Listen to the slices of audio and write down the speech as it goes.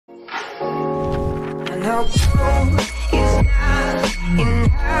Your bone is not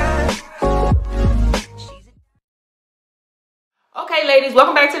enough. Okay ladies,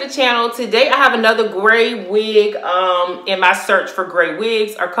 welcome back to the channel. Today I have another gray wig in my search for gray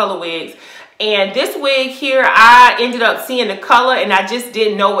wigs or color wigs. And this wig here, I ended up seeing the color and I just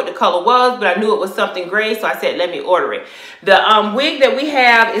didn't know what the color was, but I knew it was something gray, so I said let me order it. The wig that we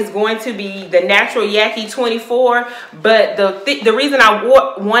have is going to be the Outre Yaki 24, but the reason I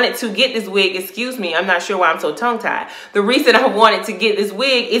wanted to get this wig, excuse me, I'm not sure why I'm so tongue-tied. The reason I wanted to get this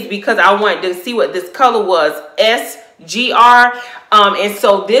wig is because I wanted to see what this color was, SGR. And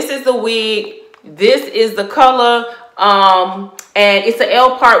so this is the wig, this is the color, and it's an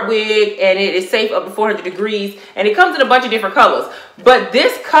L part wig and it is safe up to 400 degrees and it comes in a bunch of different colors. But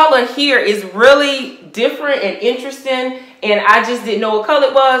this color here is really different and interesting and I just didn't know what color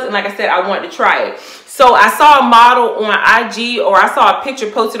it was, and like I said, I wanted to try it. So I saw a model on IG, or I saw a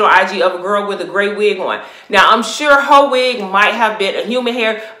picture posted on IG of a girl with a gray wig on. Now I'm sure her wig might have been a human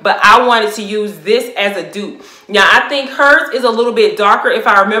hair, but I wanted to use this as a dupe. Now I think hers is a little bit darker. If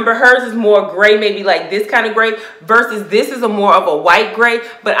I remember, hers is more gray, maybe like this kind of gray, versus this is a more of a white gray,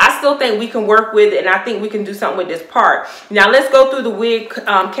 but I still think we can work with it and I think we can do something with this part. Now let's go through the wig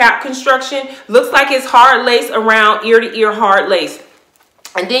cap construction. Looks like it's hard lace around ear to ear, hard lace.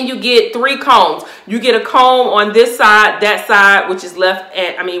 And then you get 3 combs. You get a comb on this side, that side, which is left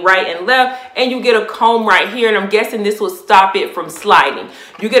and right and left, and you get a comb right here, and I'm guessing this will stop it from sliding.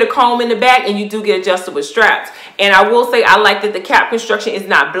 You get a comb in the back and you do get adjustable straps. And I will say I like that the cap construction is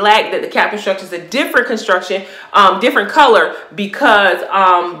not black, that the cap construction is a different construction, different color, because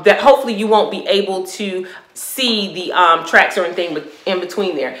that hopefully you won't be able to see the tracks or anything in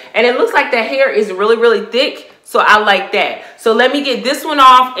between there. And it looks like the hair is really, really thick. So I like that. So let me get this one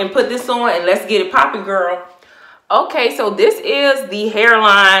off and put this on and let's get it popping, girl. Okay, so this is the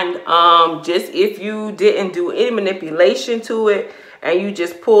hairline. Just if you didn't do any manipulation to it and you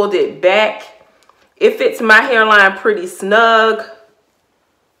just pulled it back, it fits my hairline pretty snug.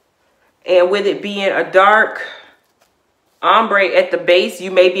 And with it being a dark ombre at the base, you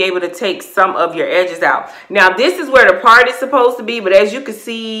may be able to take some of your edges out. Now this is where the part is supposed to be, but as you can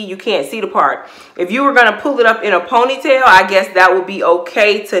see, you can't see the part. If you were going to pull it up in a ponytail, I guess that would be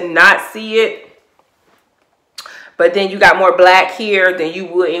okay to not see it. But then you got more black here than you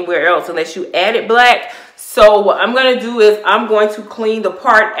would anywhere else unless you added black. So what I'm going to do is I'm going to clean the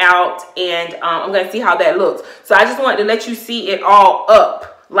part out and I'm going to see how that looks. So I just wanted to let you see it all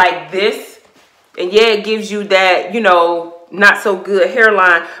up like this. And yeah, it gives you that, you know, not so good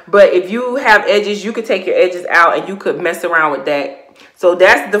hairline. But if you have edges, you could take your edges out and you could mess around with that. So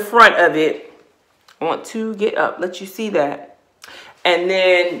that's the front of it. I want to get up, let you see that. And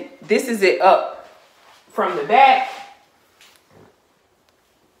then this is it up from the back.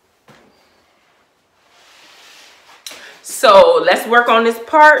 So let's work on this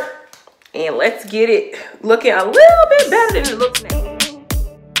part and let's get it looking a little bit better than it looks now.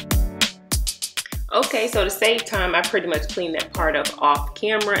 Okay, so to save time, I pretty much cleaned that part up off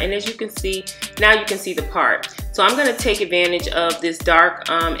camera, and as you can see, now you can see the part. So I'm going to take advantage of this dark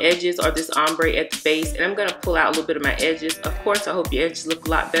edges or this ombre at the base, and I'm going to pull out a little bit of my edges. Of course, I hope your edges look a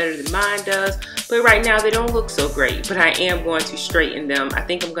lot better than mine does, but right now they don't look so great, but I am going to straighten them. I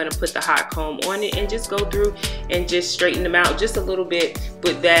think I'm going to put the hot comb on it and just go through and just straighten them out just a little bit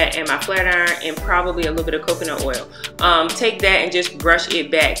with that and my flat iron and probably a little bit of coconut oil. Take that and just brush it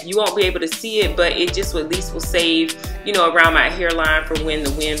back. You won't be able to see it, but it just at least will save, you know, around my hairline for when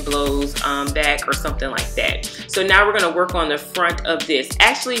the wind blows back or something like that. So now we're gonna work on the front of this.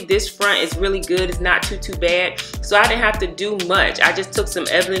 Actually, this front is really good. It's not too bad. So I didn't have to do much. I just took some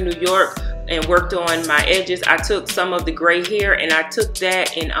Evelyn New York and worked on my edges. I took some of the gray hair and I took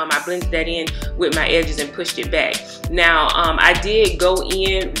that and I blended that in with my edges and pushed it back. Now, I did go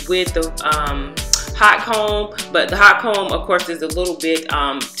in with the hot comb, but the hot comb of course is a little bit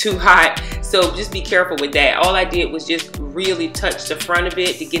too hot, so just be careful with that. All I did was just really touch the front of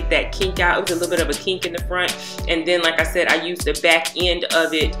it to get that kink out. It was a little bit of a kink in the front, and then like I said, I used the back end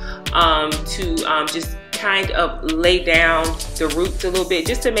of it to just kind of lay down the roots a little bit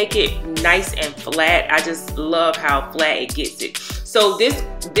just to make it nice and flat. I just love how flat it gets it. So this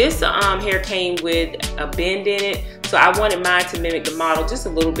hair came with a bend in it, so I wanted mine to mimic the model just a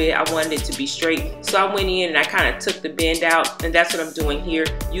little bit. I wanted it to be straight, so I went in and I kind of took the bend out, and that's what I'm doing here,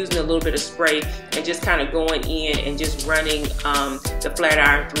 using a little bit of spray and just kind of going in and just running the flat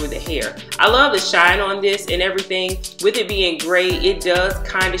iron through the hair. I love the shine on this and everything. With it being gray, it does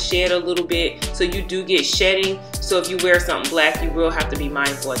kind of shed a little bit, so you do get shedding. So if you wear something black, you will have to be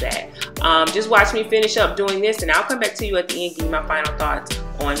mindful of that. Just watch me finish up doing this, and I'll come back to you at the end, give you my final thoughts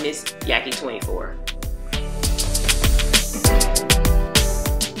on this Yaki 24.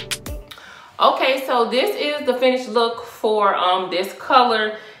 Okay, so this is the finished look for this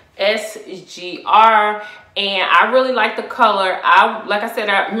color SGR, and I really like the color. Like I said,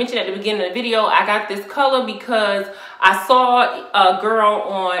 I mentioned at the beginning of the video, I got this color because I saw a girl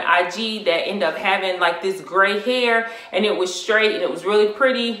on IG that ended up having like this gray hair, and it was straight and it was really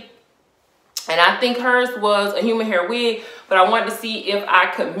pretty. And I think hers was a human hair wig, but I wanted to see if I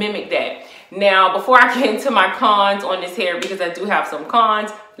could mimic that. Now, before I get into my cons on this hair, because I do have some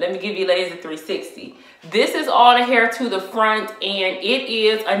cons, let me give you ladies a 360. This is all the hair to the front, and it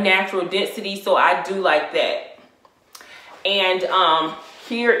is a natural density, so I do like that. And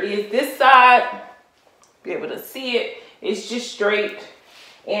here is this side. Be able to see it. It's just straight.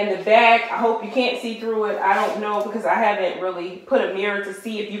 And the back, I hope you can't see through it. I don't know, because I haven't really put a mirror to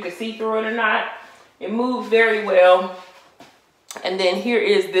see if you can see through it or not. It moves very well. And then here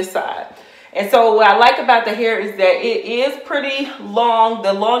is this side. And so what I like about the hair is that it is pretty long.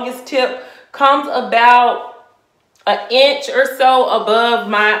 The longest tip comes about an inch or so above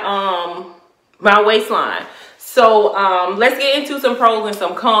my my waistline. So let's get into some pros and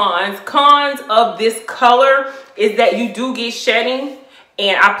some cons. Cons of this color is that you do get shedding.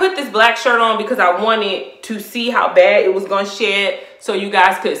 And I put this black shirt on because I wanted to see how bad it was going to shed, so you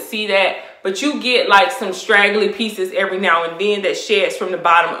guys could see that. But you get like some straggly pieces every now and then that sheds from the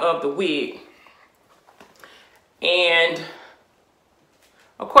bottom of the wig. And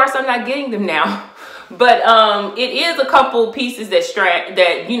of course I'm not getting them now. But it is a couple pieces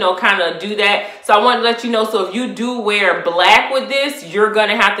that you know, kind of do that. So I want to let you know, so if you do wear black with this, you're going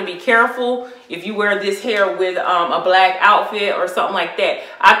to have to be careful if you wear this hair with a black outfit or something like that.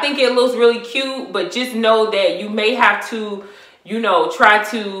 I think it looks really cute, but just know that you may have to, you know, try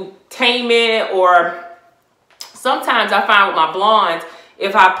to tame it. Or sometimes I find with my blondes,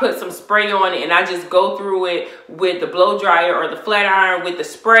 if I put some spray on it and I just go through it with the blow dryer or the flat iron with the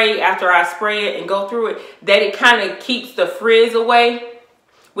spray after I spray it and go through it, that it kind of keeps the frizz away.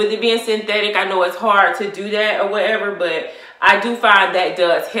 With it being synthetic, I know it's hard to do that or whatever, but I do find that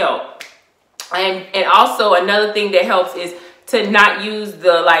does help. And also another thing that helps is to not use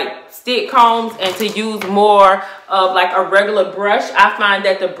the like stick combs and to use more of like a regular brush. I find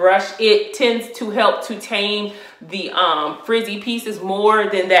that the brush, it tends to help to tame the frizzy pieces more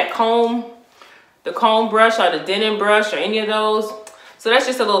than that comb, the comb brush or the denim brush or any of those. So that's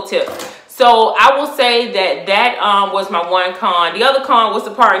just a little tip. So I will say that that was my one con. The other con was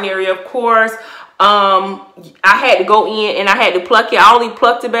the parting area, of course. I had to go in and I had to pluck it. I only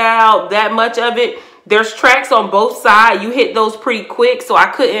plucked about that much of it. There's tracks on both sides. You hit those pretty quick, so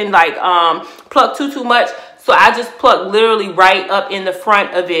I couldn't like pluck too much. So I just plucked literally right up in the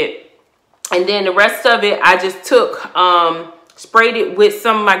front of it. And then the rest of it, I just took, sprayed it with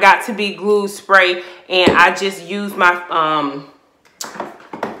some of my Got To Be glue spray. And I just used my,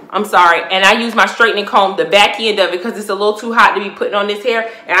 and I used my straightening comb, the back end of it, because it's a little too hot to be putting on this hair.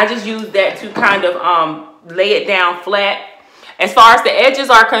 And I just used that to kind of lay it down flat. As far as the edges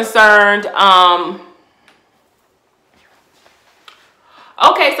are concerned,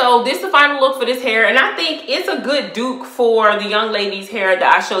 okay, so this is the final look for this hair, and I think it's a good dupe for the young lady's hair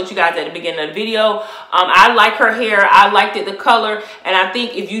that I showed you guys at the beginning of the video. I like her hair. I liked it, the color, and I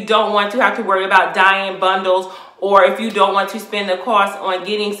think if you don't want to have to worry about dyeing bundles, or if you don't want to spend the cost on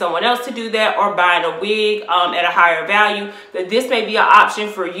getting someone else to do that or buying a wig at a higher value, that this may be an option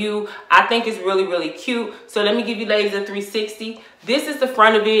for you. I think it's really, really cute. So let me give you ladies a 360. This is the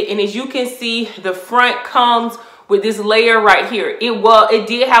front of it, and as you can see, the front comes with this layer right here. It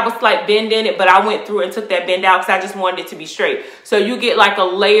did have a slight bend in it, but I went through and took that bend out because I just wanted it to be straight. So you get like a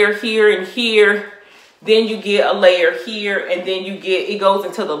layer here and here, then you get a layer here, and then you get, it goes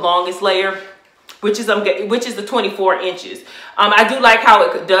into the longest layer, which is the 24 inches. I do like how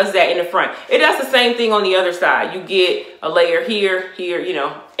it does that in the front. It does the same thing on the other side. You get a layer here, you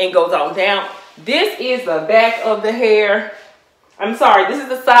know, and goes on down. This is the back of the hair. I'm sorry, this is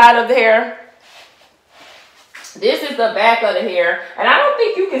the side of the hair. This is the back of the hair. And I don't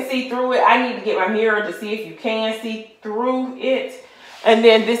think you can see through it. I need to get my mirror to see if you can see through it. And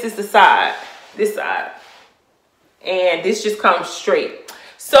then this is the side, this side. And this just comes straight.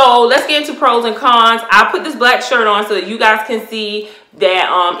 So let's get into pros and cons. I put this black shirt on so that you guys can see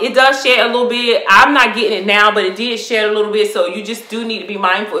that it does shed a little bit. I'm not getting it now, but it did shed a little bit. So you just do need to be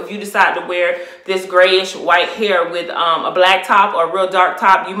mindful if you decide to wear this grayish white hair with a black top or a real dark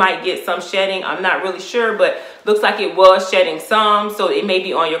top. You might get some shedding. I'm not really sure, but looks like it was shedding some. So it may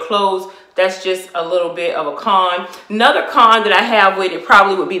be on your clothes. That's just a little bit of a con. Another con that I have with it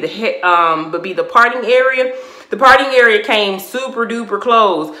probably would be the parting area. The parting area came super duper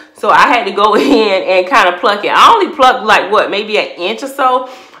close, so I had to go in and kind of pluck it. I only plucked like what, maybe an inch or so,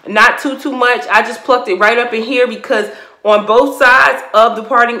 not too much. I just plucked it right up in here because on both sides of the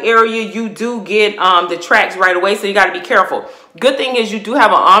parting area you do get the tracks right away, so you got to be careful. Good thing is you do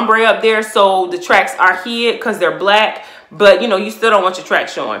have an ombre up there, so the tracks are hid because they're black, but you know, you still don't want your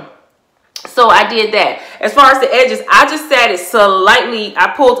tracks showing. So I did that. As far as the edges, I just sat it slightly.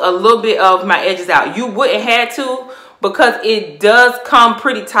 I pulled a little bit of my edges out. You wouldn't have to, because it does come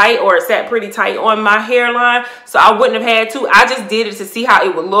pretty tight, or it sat pretty tight on my hairline, so I wouldn't have had to. I just did it to see how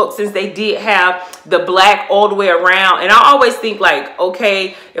it would look, since they did have the black all the way around. And I always think like,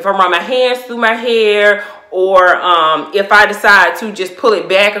 okay, if I run my hands through my hair, or if I decide to just pull it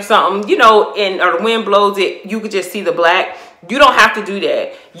back or something, you know, and or the wind blows it, you could just see the black. You don't have to do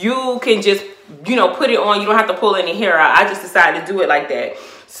that. You can just, you know, put it on. You don't have to pull any hair out. I just decided to do it like that.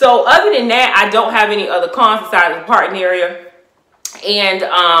 So other than that, I don't have any other cons besides the parting area, and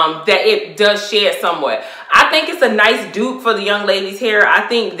that it does shed somewhat. I think it's a nice dupe for the young lady's hair. I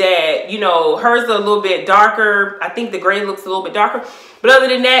think that, you know, hers is a little bit darker. I think the gray looks a little bit darker. But other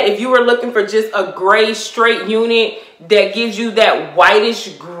than that, if you were looking for just a gray straight unit that gives you that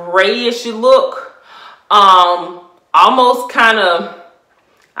whitish grayish look, almost kind of,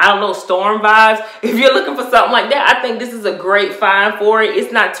 I don't know, storm vibes. If you're looking for something like that, I think this is a great find for it.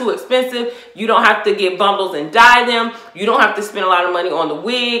 It's not too expensive. You don't have to get bundles and dye them. You don't have to spend a lot of money on the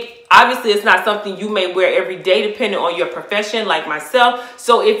wig. Obviously, it's not something you may wear every day depending on your profession like myself.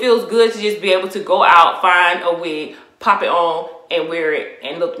 So it feels good to just be able to go out, find a wig, pop it on, and wear it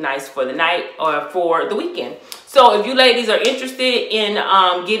and look nice for the night or for the weekend. So if you ladies are interested in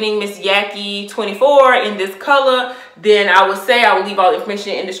getting Miss Yaki 24 in this color, then I would say I will leave all the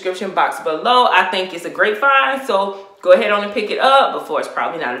information in the description box below. I think it's a great find, so go ahead on and pick it up before it's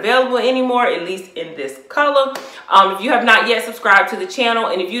probably not available anymore, at least in this color. If you have not yet subscribed to the channel,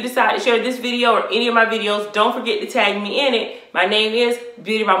 and if you decide to share this video or any of my videos, don't forget to tag me in it. My name is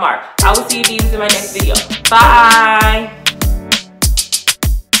Beauty by Mark. I will see you in my next video. Bye.